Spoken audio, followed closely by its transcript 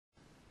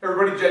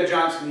Everybody, Jedd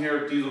Johnson here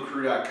at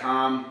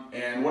dieselcrew.com,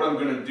 and what I'm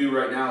going to do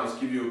right now is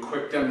give you a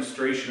quick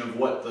demonstration of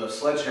what the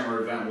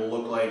Sledgehammer event will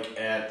look like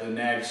at the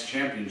NAGS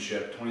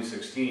Championship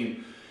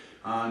 2016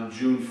 on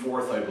June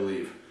 4th, I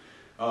believe.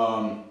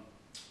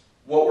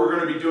 What we're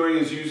going to be doing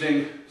is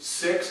using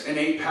 6 and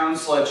 8 pound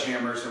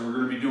sledgehammers, and we're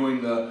going to be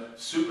doing the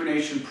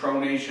supination,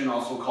 pronation,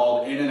 also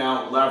called in and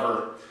out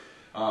lever,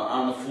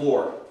 on the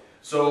floor.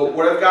 So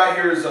what I've got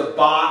here is a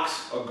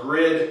box, a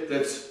grid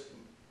that's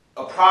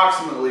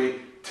approximately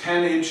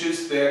 10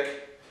 inches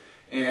thick,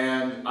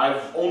 and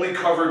I've only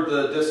covered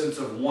the distance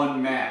of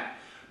one mat.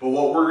 But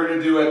what we're going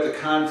to do at the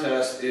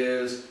contest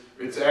is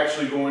it's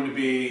actually going to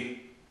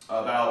be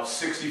about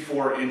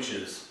 64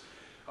 inches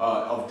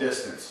of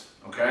distance,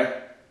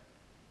 okay?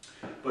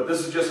 But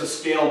this is just a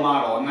scale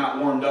model. I'm not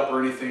warmed up or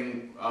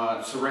anything,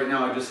 so right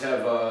now I just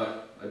have,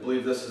 I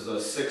believe this is a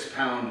 6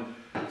 pound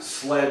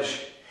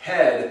sledge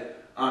head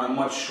on a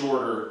much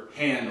shorter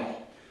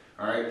handle.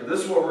 All right, but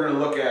this is what we're going to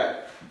look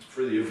at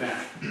for the event.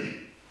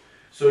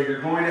 So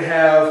you're going to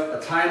have a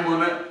time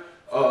limit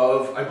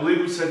of, I believe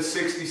we said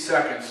 60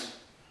 seconds.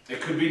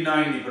 It could be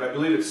 90, but I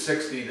believe it's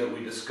 60 that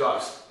we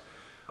discussed.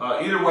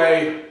 Either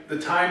way, the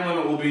time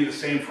limit will be the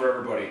same for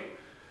everybody.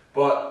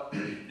 But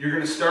you're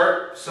going to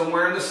start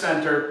somewhere in the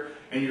center,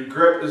 and your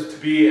grip is to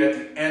be at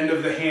the end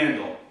of the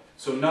handle.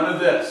 So none of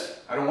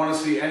this. I don't want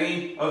to see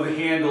any of the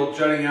handle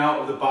jutting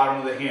out of the bottom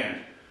of the hand.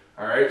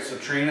 All right, so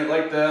train it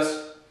like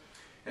this,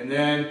 and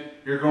then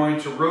you're going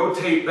to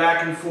rotate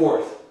back and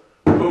forth.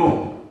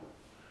 Boom.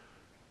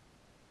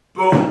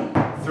 Boom.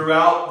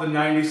 Throughout the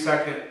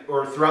 90-second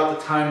or throughout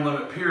the time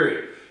limit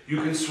period.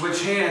 You can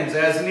switch hands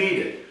as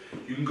needed.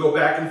 You can go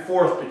back and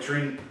forth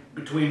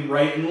between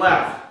right and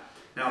left.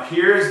 Now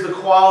here's the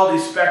quality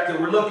spec that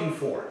we're looking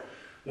for.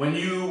 When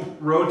you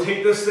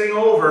rotate this thing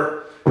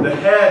over, the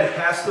head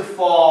has to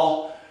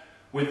fall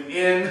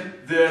within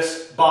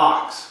this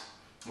box.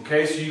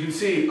 Okay, so you can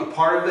see a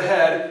part of the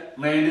head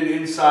landed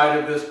inside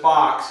of this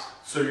box,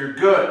 so you're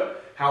good.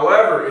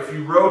 However, if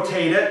you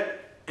rotate it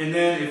and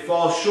then it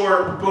falls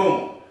short,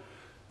 boom.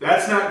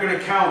 That's not going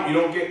to count. You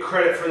don't get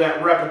credit for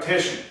that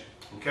repetition.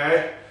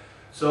 Okay,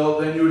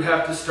 so then you would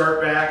have to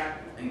start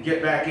back and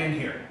get back in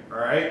here. All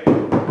right,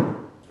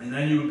 and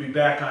then you would be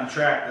back on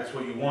track. That's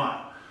what you want.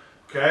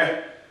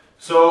 Okay,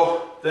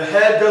 so the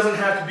head doesn't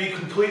have to be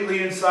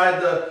completely inside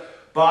the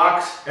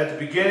box at the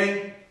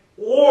beginning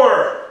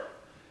or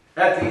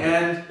at the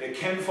end. It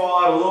can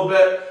fall out a little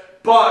bit,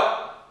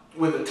 but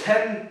with a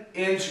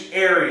 10-inch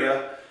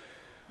area,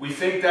 we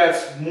think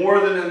that's more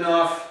than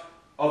enough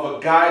of a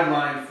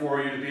guideline for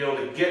you to be able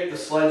to get the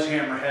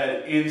sledgehammer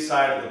head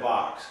inside of the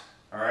box.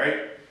 All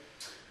right.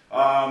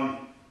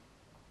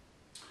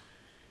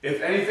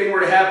 If anything were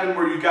to happen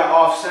where you got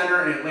off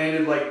center and it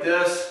landed like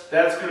this,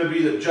 that's going to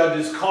be the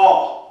judge's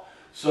call.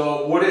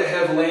 So would it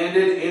have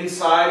landed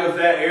inside of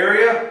that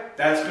area?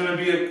 That's going to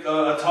be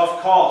a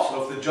tough call.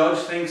 So if the judge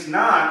thinks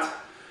not,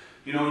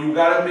 you know, you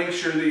got to make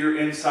sure that you're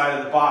inside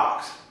of the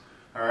box.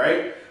 All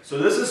right? So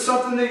this is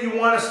something that you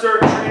want to start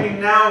training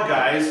now,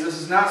 guys.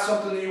 This is not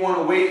something that you want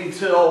to wait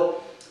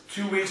until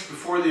 2 weeks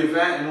before the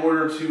event in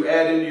order to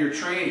add into your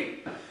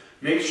training.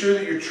 Make sure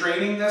that you're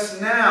training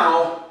this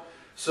now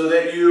so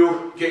that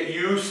you get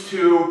used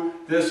to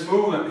this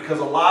movement, because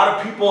a lot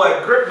of people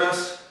at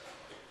Gripmas,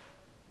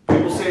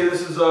 people say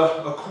this is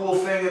a cool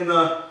thing in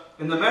the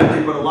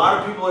medley, but a lot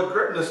of people at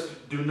Gripmas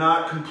do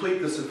not complete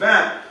this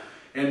event,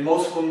 and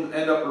most of them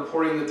end up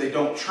reporting that they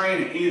don't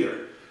train it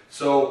either.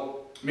 So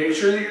make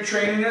sure that you're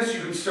training this. You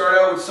can start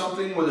out with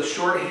something with a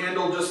short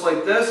handle just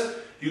like this.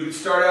 You can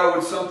start out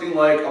with something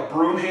like a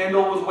broom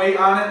handle with weight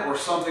on it or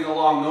something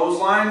along those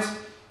lines,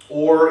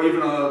 or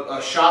even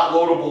a shot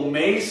loadable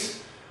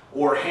mace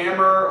or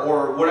hammer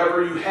or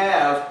whatever you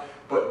have.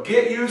 But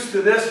get used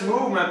to this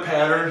movement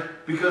pattern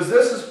because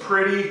this is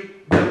pretty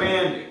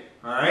demanding,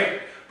 all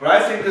right? But I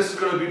think this is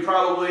going to be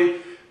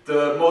probably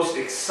the most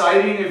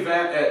exciting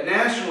event at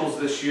Nationals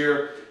this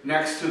year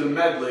next to the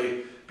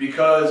medley,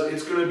 because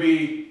it's going to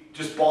be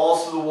just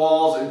balls to the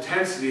walls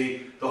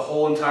intensity the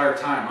whole entire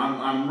time.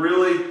 I'm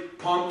really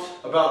pumped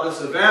about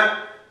this event.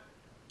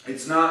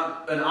 It's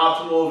not an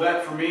optimal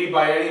event for me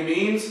by any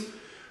means,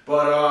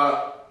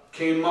 but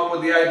came up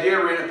with the idea,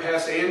 ran it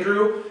past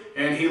Andrew,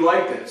 and he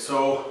liked it.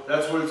 So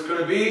that's what it's going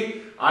to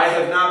be. I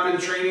have not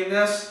been training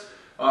this.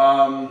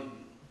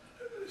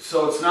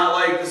 So it's not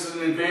like this is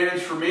an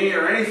advantage for me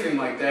or anything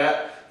like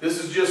that. This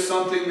is just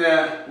something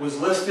that was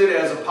listed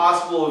as a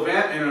possible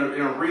event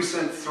in a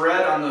recent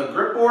thread on the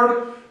grip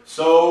board,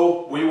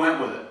 so we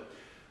went with it.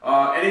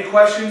 Any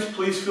questions,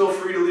 please feel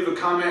free to leave a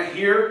comment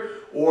here,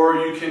 or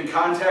you can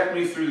contact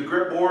me through the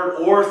grip board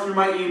or through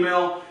my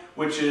email,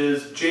 which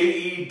is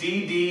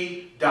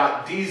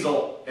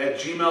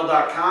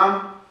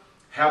jedd.diesel@gmail.com.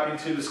 Happy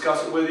to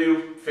discuss it with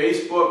you,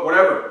 Facebook,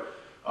 whatever.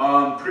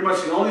 Pretty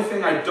much the only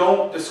thing I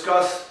don't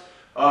discuss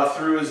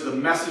through is the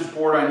message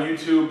board on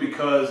YouTube,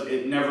 because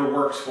it never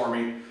works for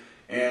me,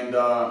 and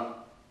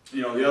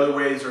you know, the other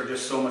ways are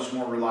just so much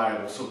more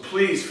reliable. So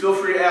please feel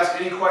free to ask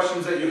any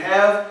questions that you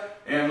have,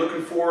 and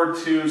looking forward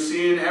to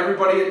seeing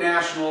everybody at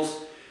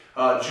Nationals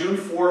June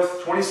 4th,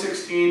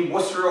 2016,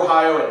 Worcester,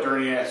 Ohio at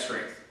Durning at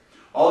Strength.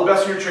 All the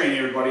best in your training,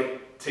 everybody.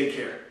 Take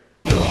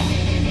care.